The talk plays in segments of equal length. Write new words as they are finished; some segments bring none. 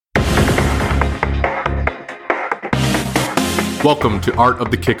Welcome to Art of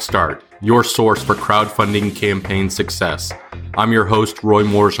the Kickstart, your source for crowdfunding campaign success. I'm your host, Roy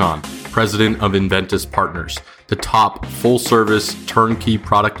Morjan, president of Inventus Partners, the top full-service turnkey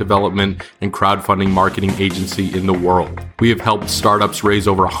product development and crowdfunding marketing agency in the world. We have helped startups raise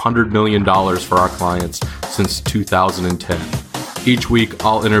over $100 million for our clients since 2010. Each week,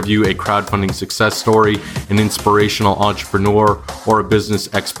 I'll interview a crowdfunding success story, an inspirational entrepreneur, or a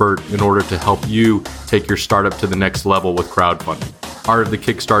business expert in order to help you take your startup to the next level with crowdfunding. Art of the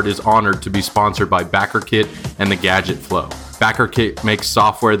Kickstart is honored to be sponsored by BackerKit and the Gadget Flow. BackerKit makes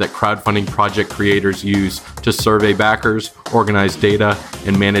software that crowdfunding project creators use to survey backers, organize data,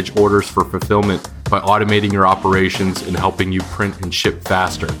 and manage orders for fulfillment by automating your operations and helping you print and ship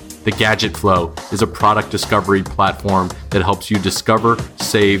faster. The Gadget Flow is a product discovery platform that helps you discover,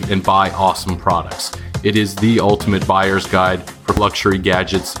 save, and buy awesome products. It is the ultimate buyer's guide for luxury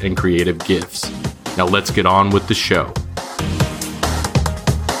gadgets and creative gifts. Now let's get on with the show.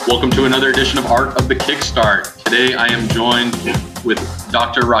 Welcome to another edition of Art of the Kickstart. Today I am joined with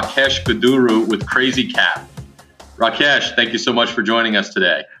Dr. Rakesh Guduru with CrazyCap. Rakesh, thank you so much for joining us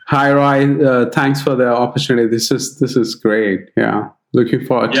today. Hi, Roy. Thanks for the opportunity. This is great. Yeah. Looking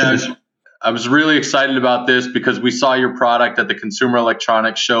forward to it. I was really excited about this because we saw your product at the Consumer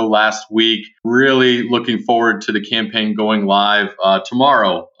Electronics Show last week. Really looking forward to the campaign going live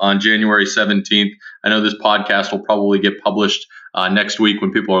tomorrow on January 17th. I know this podcast will probably get published next week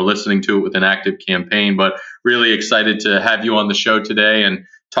when people are listening to it with an active campaign, but really excited to have you on the show today and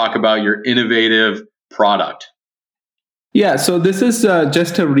talk about your innovative product. Yeah, so this is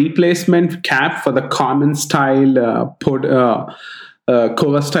just a replacement cap for the common style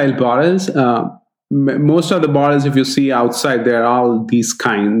cover style bottles. Most of the bottles, if you see outside, they're all these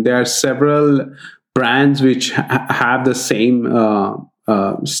kind. There are several brands which have the same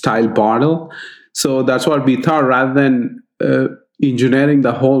style bottle. So that's what we thought, rather than engineering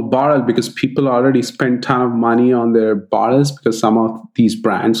the whole bottle, because people already spend a ton of money on their bottles because some of these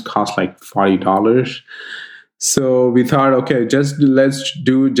brands cost like $40. So we thought, okay, let's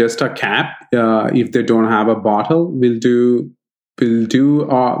do just a cap. If they don't have a bottle, we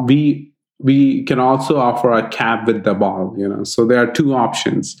can also offer a cap with the bottle, So there are two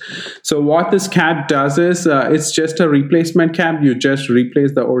options. So what this cap does is it's just a replacement cap. You just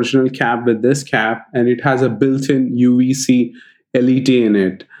replace the original cap with this cap, and it has a built-in UVC LED in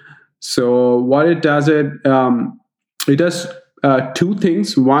it. So what it does, it does two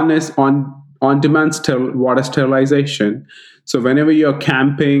things. One is on-demand water sterilization. So whenever you're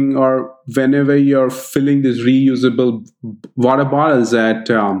camping or whenever you're filling these reusable water bottles at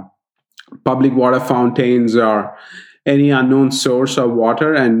public water fountains or any unknown source of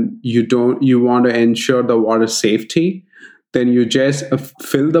water, and you want to ensure the water safety, then you just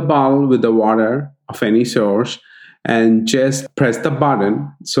fill the bottle with the water of any source and just press the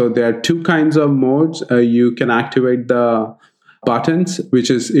button. So there are two kinds of modes. You can activate the buttons, which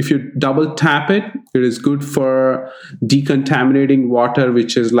is if you double tap it, it is good for decontaminating water,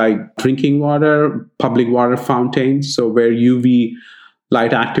 which is like drinking water, public water fountains. So where UV light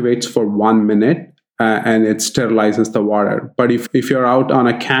activates for 1 minute and it sterilizes the water. But if you're out on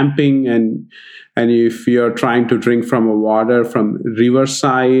a camping and if you're trying to drink from a water from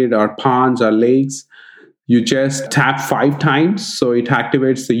riverside or ponds or lakes, you just tap 5 times. So it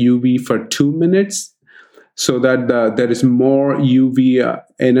activates the UV for 2 minutes, so that there is more UV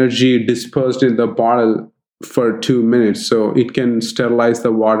energy dispersed in the bottle for 2 minutes. So it can sterilize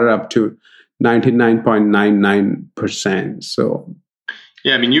the water up to 99.99%. So,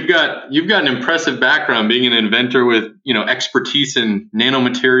 yeah, I mean, you've got an impressive background being an inventor with, expertise in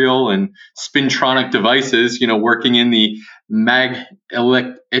nanomaterial and spintronic devices, working in the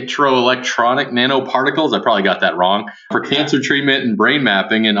electroelectronic nanoparticles. I probably got that wrong, for cancer treatment and brain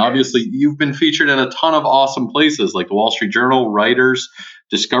mapping. And obviously you've been featured in a ton of awesome places like the Wall Street Journal, Reuters,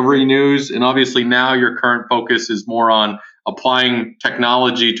 Discovery News. And obviously now your current focus is more on applying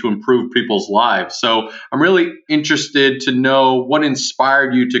technology to improve people's lives. So I'm really interested to know what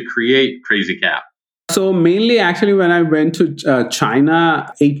inspired you to create CrazyCap. So mainly, actually, when I went to China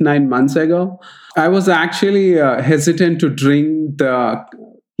 8-9 months ago, I was actually hesitant to drink the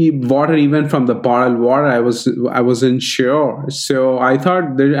water even from the bottled water. I wasn't sure. So I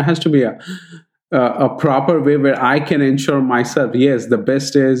thought there has to be a proper way where I can ensure myself. Yes, the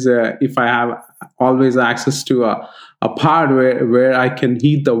best is if I have always access to a part where I can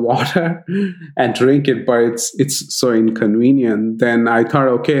heat the water and drink it, but it's so inconvenient. Then I thought,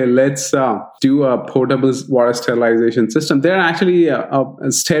 okay, let's do a portable water sterilization system. There are actually a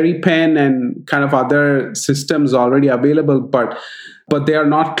SteriPen and kind of other systems already available, but but they are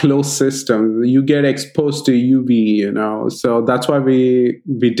not closed systems. You get exposed to UV, so that's why we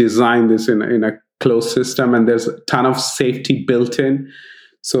designed this in a closed system, and there's a ton of safety built in,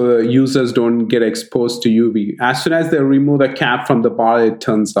 so users don't get exposed to UV. As soon as they remove the cap from the bottle, it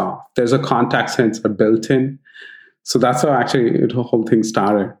turns off. There's a contact sensor built in, so that's how actually the whole thing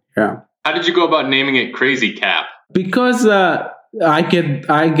started. Yeah. How did you go about naming it CrazyCap? Because I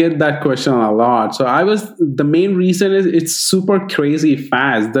get that question a lot. So the main reason is it's super crazy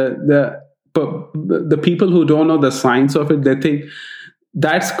fast. The people who don't know the science of it, they think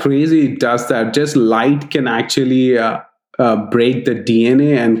that's crazy. It does that. Just light can actually break the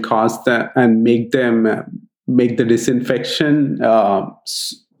DNA and make the disinfection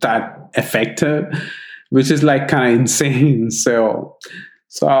that effective, which is like kind of insane. So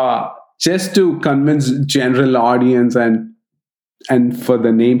just to convince general audience and for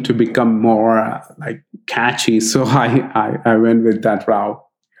the name to become more like catchy, so I went with that route.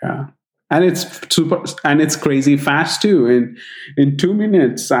 Yeah, and it's crazy fast too. In 2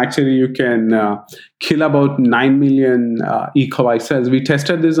 minutes, actually, you can kill about 9 million E. coli cells. We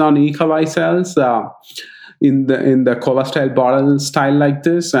tested this on E. coli cells in the cola style bottle style like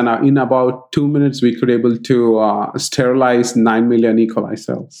this, and in about 2 minutes, we could able to sterilize 9 million E. coli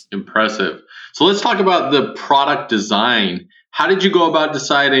cells. Impressive. So let's talk about the product design. How did you go about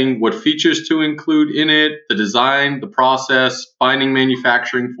deciding what features to include in it, the design, the process, finding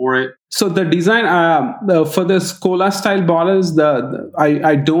manufacturing for it? So the design for this cola style bottles,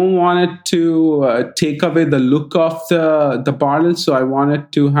 I don't want it to take away the look of the bottle. So I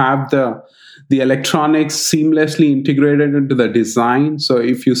wanted to have the electronics seamlessly integrated into the design. So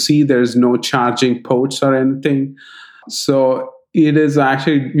if you see, there's no charging ports or anything. So it is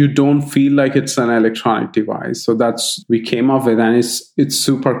actually, you don't feel like it's an electronic device. So we came up with, and it's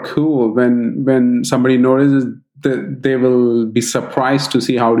super cool. When somebody notices, they will be surprised to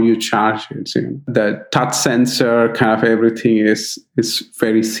see how do you charge it. So the touch sensor, kind of everything is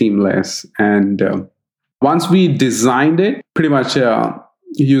very seamless. And once we designed it, pretty much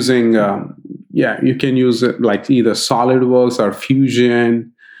using you can use it like either SolidWorks or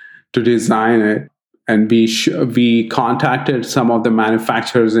Fusion to design it. And we contacted some of the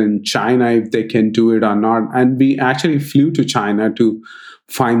manufacturers in China if they can do it or not. And we actually flew to China to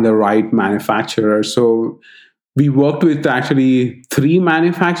find the right manufacturer. So we worked with actually 3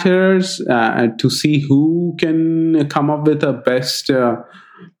 manufacturers to see who can come up with the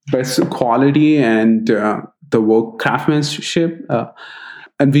best quality and the work craftsmanship.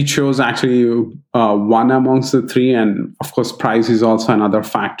 And we chose actually one amongst the 3. And of course, price is also another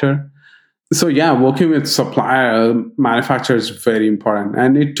factor. So yeah, working with manufacturers is very important.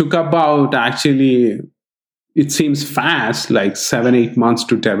 And it took about, actually, it seems fast, like 7-8 months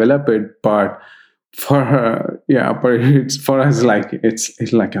to develop it. But for her, but it's for us, like it's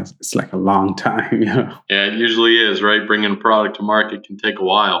like a long time. Yeah, it usually is, right? Bringing a product to market can take a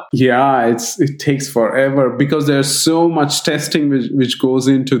while. Yeah, it takes forever because there's so much testing which goes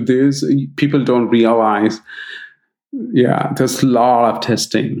into this. People don't realize. Yeah, there's a lot of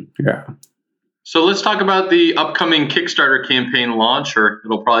testing. Yeah. So let's talk about the upcoming Kickstarter campaign launch, or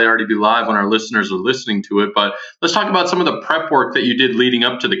it'll probably already be live when our listeners are listening to it. But let's talk about some of the prep work that you did leading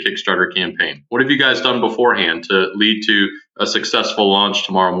up to the Kickstarter campaign. What have you guys done beforehand to lead to a successful launch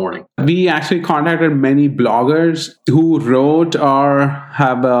tomorrow morning? We actually contacted many bloggers who wrote or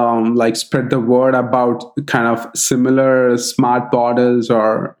have spread the word about kind of similar smart bottles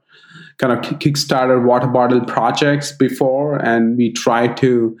or kind of Kickstarter water bottle projects before, and we try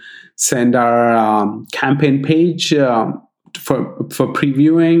to send our campaign page for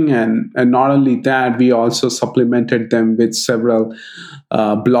previewing, and not only that, we also supplemented them with several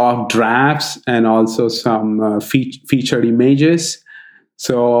blog drafts and also some featured images,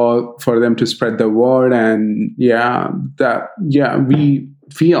 so for them to spread the word. And we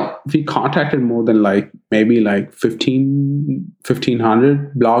contacted more than maybe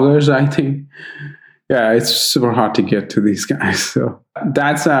 1,500 bloggers, I think. Yeah, it's super hard to get to these guys. So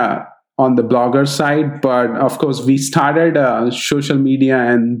that's on the blogger side. But of course, we started social media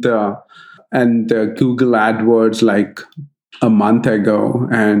and Google AdWords like a month ago,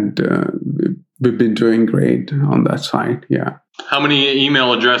 and we've been doing great on that side. Yeah. How many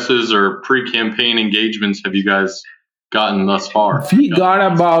email addresses or pre-campaign engagements have you guys gotten thus far? We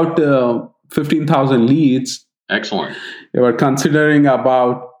got about 15,000 leads. Excellent. We're considering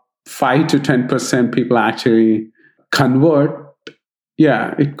about 5 to 10% people actually convert.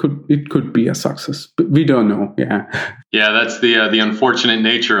 Yeah, it could be a success, but we don't know. Yeah. Yeah, that's the unfortunate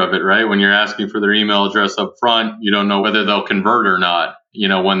nature of it, right? When you're asking for their email address up front, you don't know whether they'll convert or not.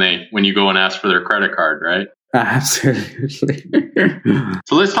 When you go and ask for their credit card, right? Absolutely.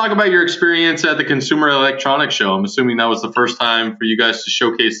 So let's talk about your experience at the Consumer Electronics Show. I'm assuming that was the first time for you guys to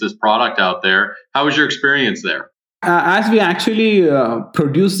showcase this product out there. How was your experience there? As we actually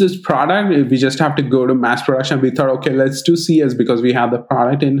produce this product, we just have to go to mass production. We thought, okay, let's do CES because we have the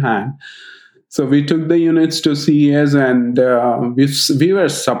product in hand. So we took the units to CES, and we were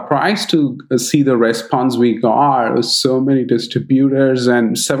surprised to see the response we got. So many distributors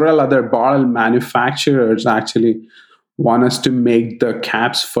and several other bottle manufacturers actually want us to make the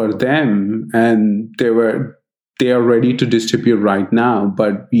caps for them, and they are ready to distribute right now.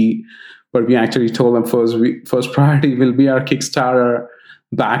 But we actually told them first priority will be our Kickstarter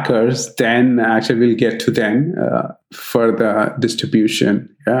backers, then actually we'll get to them for the distribution.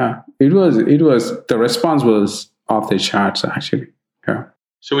 Yeah, it was the response was off the charts actually. Yeah.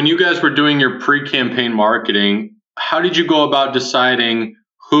 So when you guys were doing your pre-campaign marketing, how did you go about deciding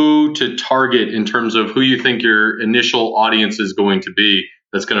who to target in terms of who you think your initial audience is going to be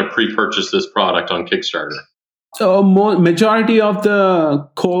that's going to pre-purchase this product on Kickstarter? So majority of the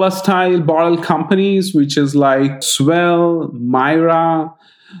cola style bottle companies, which is like Swell, Myra,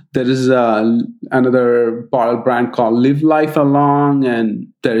 there is another bottle brand called Live Life Along, and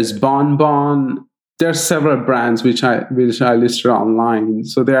there is Bon Bon. There are several brands which I listed online.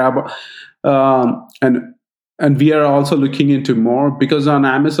 So there are, and we are also looking into more because on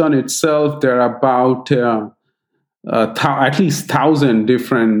Amazon itself there are about at least 1,000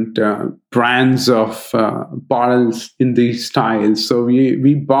 different brands of bottles in these styles. So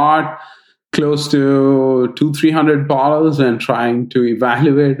we bought close to 200-300 bottles and trying to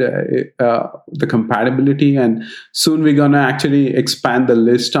evaluate the compatibility. And soon we're going to actually expand the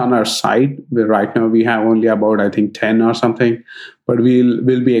list on our site. Right now we have only about, I think, 10 or something, but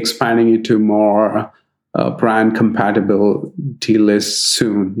we'll be expanding it to more brand compatibility lists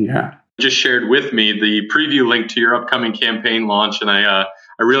soon. Yeah. Just shared with me the preview link to your upcoming campaign launch, and I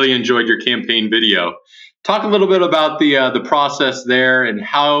really enjoyed your campaign video. Talk a little bit about the process there and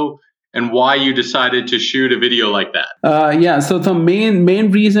how and why you decided to shoot a video like that. Yeah, so the main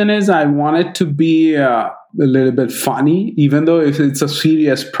reason is I want it to be a little bit funny, even though if it's a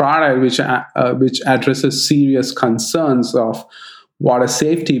serious product which addresses serious concerns of water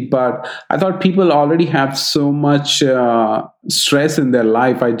safety. But I thought people already have so much stress in their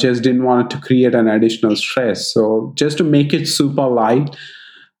life. I just didn't want it to create an additional stress. So just to make it super light,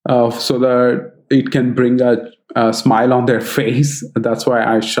 so that it can bring a smile on their face. That's why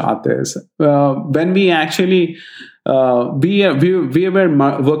I shot this. When we actually we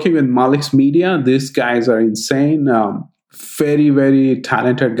were working with Malik's Media. These guys are insane. Very, very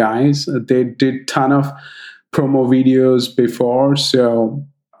talented guys. They did ton of promo videos before,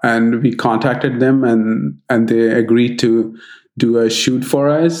 and we contacted them and they agreed to do a shoot for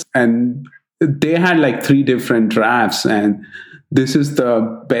us, and they had like 3 different drafts, and this is the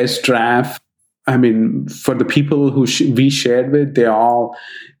best draft. I mean, for the people who we shared with,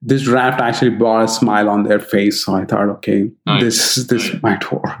 this draft actually brought a smile on their face. So I thought, okay, nice. This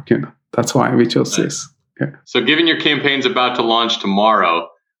might work. That's why we chose this. Yeah. So given your campaign's about to launch tomorrow,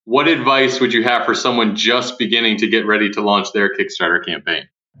 what advice would you have for someone just beginning to get ready to launch their Kickstarter campaign?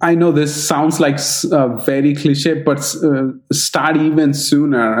 I know this sounds like very cliche, but start even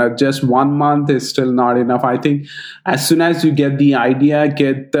sooner. Just 1 month is still not enough. I think as soon as you get the idea,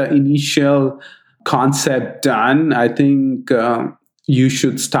 get the initial concept done, I think you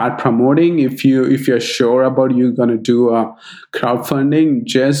should start promoting. If you're sure about you're going to do a crowdfunding,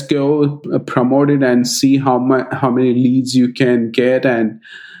 just go promote it and see how many leads you can get, and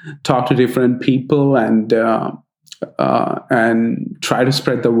talk to different people and try to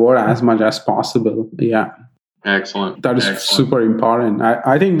spread the word as much as possible. Yeah. Excellent. That is super important.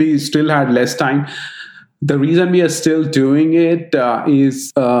 I think we still had less time. The reason we are still doing it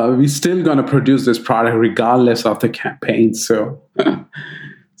is we're still going to produce this product regardless of the campaign. So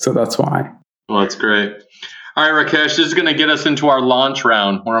that's why. Well, that's great. All right, Rakesh, this is going to get us into our launch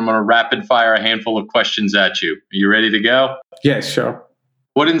round where I'm going to rapid fire a handful of questions at you. Are you ready to go? Yes, sure.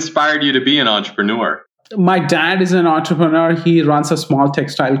 What inspired you to be an entrepreneur? My dad is an entrepreneur. He runs a small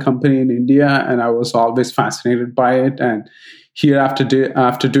textile company in India, and I was always fascinated by it. And here, after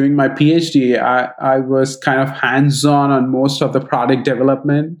doing my PhD, I was kind of hands-on on most of the product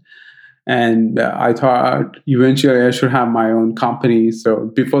development. And I thought eventually I should have my own company.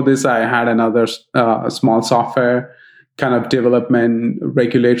 So before this, I had another small software kind of development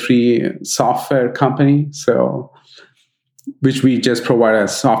regulatory software company. So which we just provide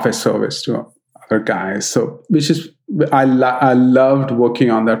as software service to other guys. So I loved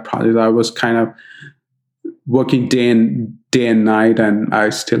working on that project. I was kind of working day in day and night, and I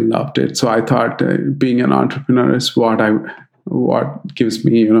still loved it. So I thought being an entrepreneur is what gives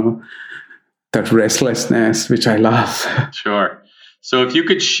me, that restlessness, which I love. Sure. So if you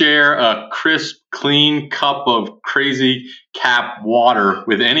could share a crisp, clean cup of CrazyCap water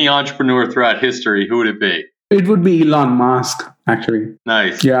with any entrepreneur throughout history, who would it be? It would be Elon Musk, actually.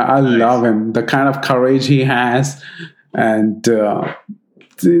 Nice. Yeah, I love him. The kind of courage he has, and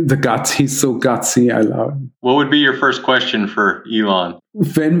the guts. He's so gutsy. I love him. What would be your first question for Elon?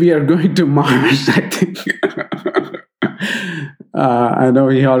 When we are going to Mars, I think. I know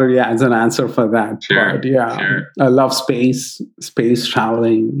he already has an answer for that. Sure, but yeah, sure. I love space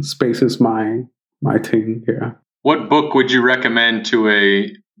traveling. Space is my thing. Yeah. What book would you recommend to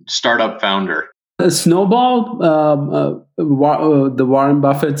a startup founder? Snowball, the Warren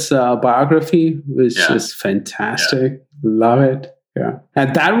Buffett's biography, which is fantastic. Yeah. Love it. Yeah.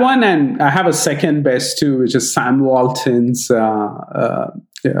 And that one, and I have a second best too, which is Sam Walton's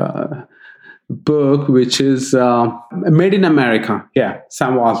book, which is Made in America. Yeah,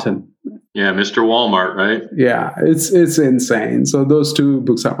 Sam Walton. Yeah, Mr. Walmart, right? Yeah, it's insane. So those two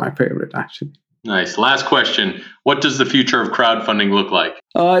books are my favorite, actually. Nice. Last question. What does the future of crowdfunding look like?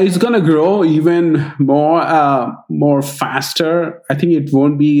 It's going to grow even more faster. I think it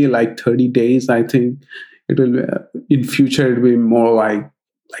won't be like 30 days. I think it will in future it will be more like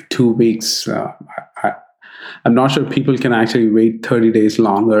 2 weeks. I'm not sure people can actually wait 30 days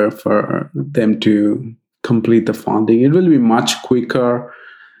longer for them to complete the funding. It will be much quicker,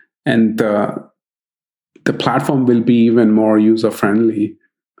 and the platform will be even more user-friendly,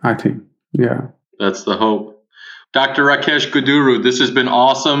 I think. Yeah. That's the hope. Dr. Rakesh Guduru, this has been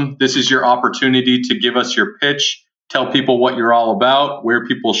awesome. This is your opportunity to give us your pitch, tell people what you're all about, where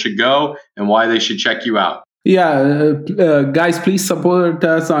people should go, and why they should check you out. Yeah, guys, please support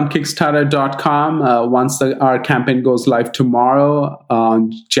us on Kickstarter.com once our campaign goes live tomorrow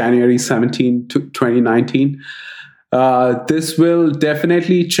on January 17, 2019. This will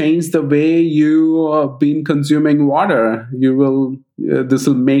definitely change the way you have been consuming water. This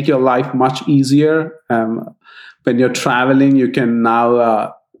will make your life much easier. When you're traveling, you can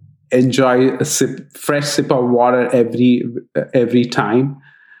now enjoy a fresh sip of water every time,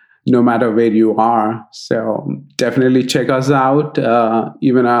 no matter where you are. So definitely check us out,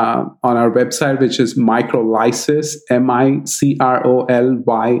 even on our website, which is Microlysys,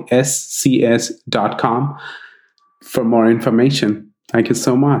 MICROLYSCS.com for more information. Thank you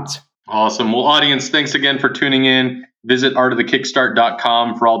so much. Awesome. Well, audience, thanks again for tuning in. Visit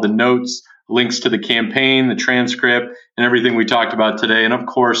artofthekickstart.com for all the notes, links to the campaign, the transcript, and everything we talked about today. And of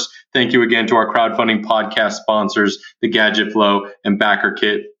course, thank you again to our crowdfunding podcast sponsors, the Gadget Flow and Backer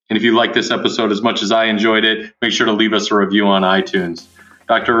Kit. And if you like this episode as much as I enjoyed it, make sure to leave us a review on iTunes.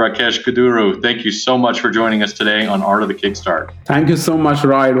 Dr. Rakesh Guduru, thank you so much for joining us today on Art of the Kickstart. Thank you so much,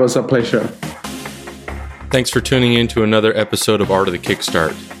 Roy. It was a pleasure. Thanks for tuning in to another episode of Art of the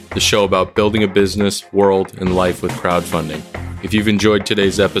Kickstart, the show about building a business, world, and life with crowdfunding. If you've enjoyed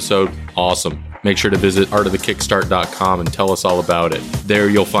today's episode, awesome. Make sure to visit artofthekickstart.com and tell us all about it. There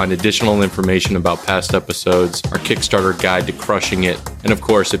you'll find additional information about past episodes, our Kickstarter guide to crushing it, and of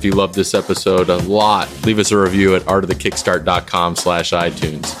course, if you love this episode a lot, leave us a review at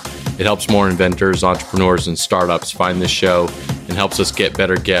artofthekickstart.com/iTunes. It helps more inventors, entrepreneurs, and startups find this show and helps us get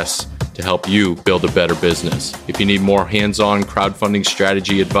better guests to help you build a better business. If you need more hands-on crowdfunding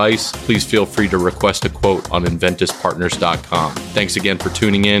strategy advice, please feel free to request a quote on inventuspartners.com. Thanks again for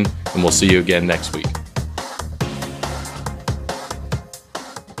tuning in, and we'll see you again next week.